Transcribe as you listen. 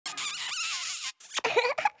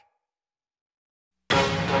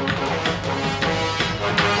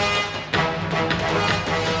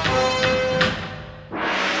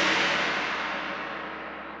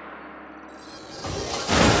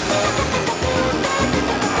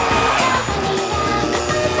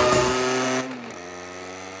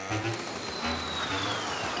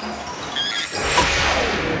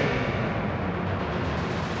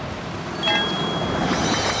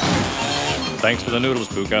Thanks for the noodles,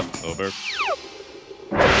 Pucca. Over.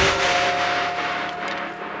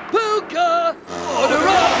 Pucca! Order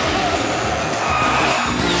up!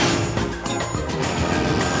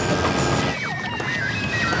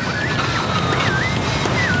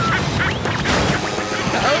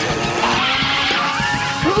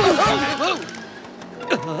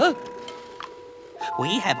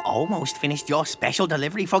 We have almost finished your special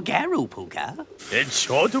delivery for Garu, Pucca. It's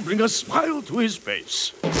sure to bring a smile to his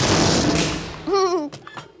face.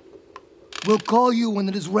 We'll call you when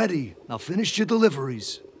it is ready. Now finish your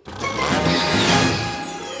deliveries.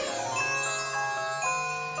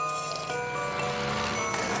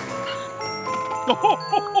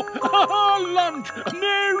 Lunch!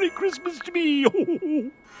 Merry Christmas to me!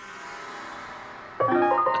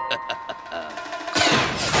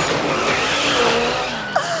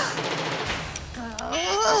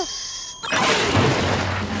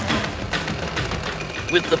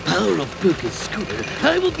 With the power of Pucca's scooter,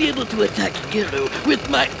 I will be able to attack Garu with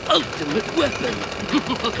my ultimate weapon.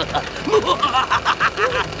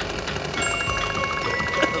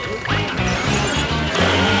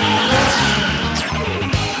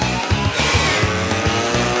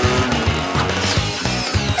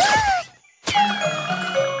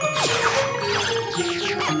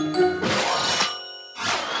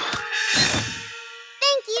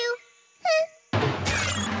 Thank you.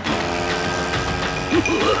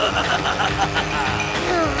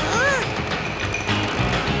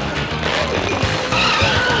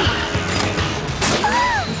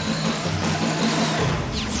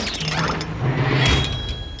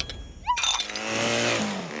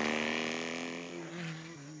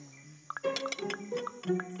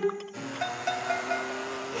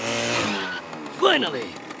 Finally,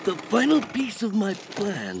 the final piece of my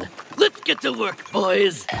plan. Let's get to work,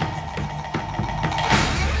 boys.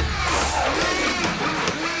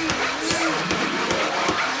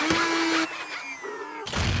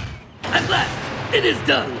 At last, it is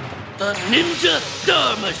done. The Ninja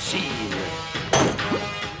Star Machine.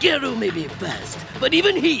 Garu may be fast, but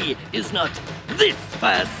even he is not this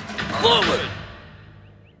fast. Forward!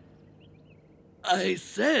 I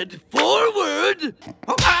said forward!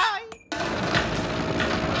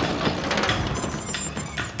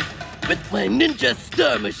 With my Ninja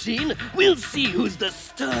Star Machine, we'll see who's the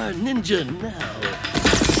Star Ninja now.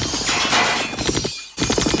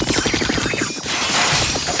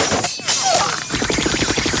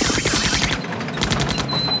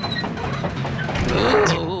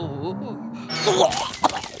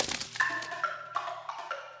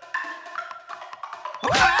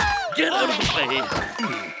 Get out of the way!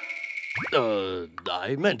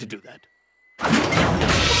 I meant to do that.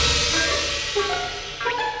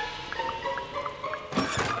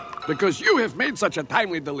 Because you have made such a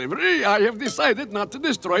timely delivery, I have decided not to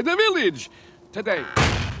destroy the village today.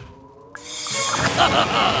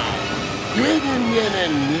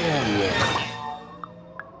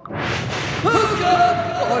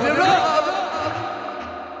 Pucca! Order up!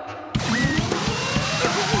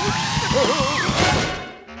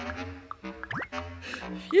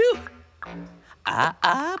 Phew!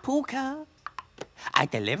 Pucca. A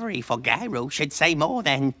delivery for Garu should say more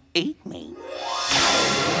than eat me.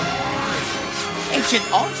 It should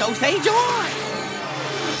also say joy.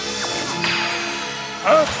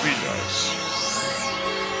 Happiness.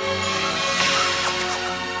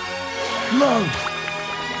 Love.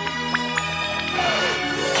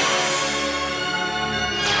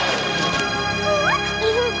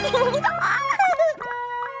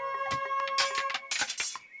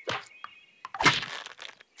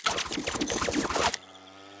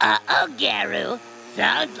 Uh-oh, Garu.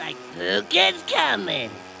 Sounds like Pucca's coming.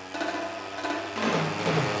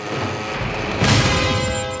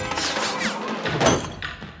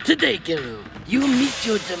 Today, Garu, you meet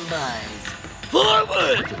your demise.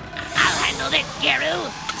 Forward! I'll handle this, Garu.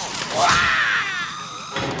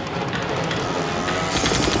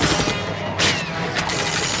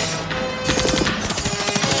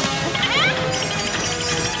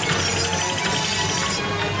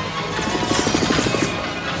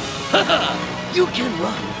 Haha! You can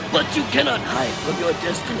run, but you cannot hide from your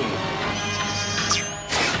destiny.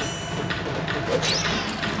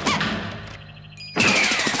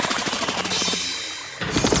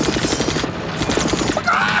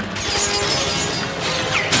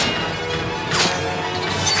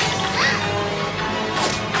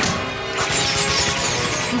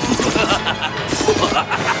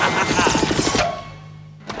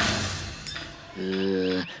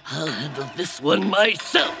 I'll handle this one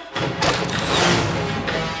myself.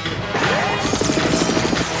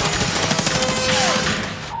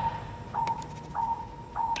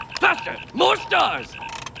 Faster! More speed! cars!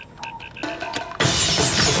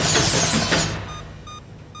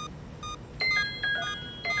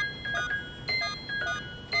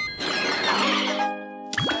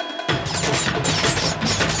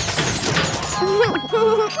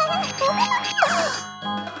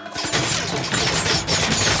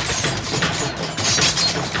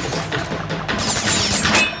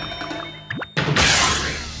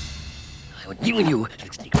 You and you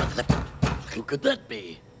sneak around the left. Who could that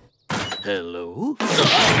be? Hello?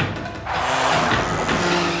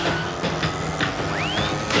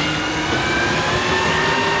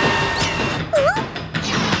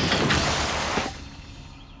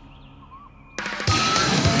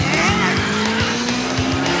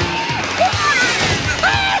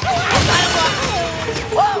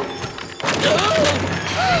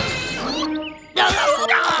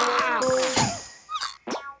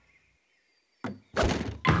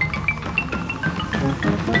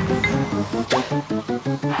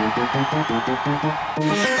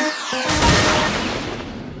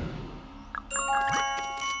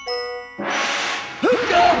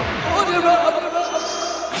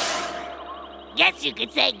 Guess you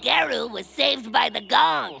could say Garu was saved by the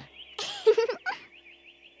gong.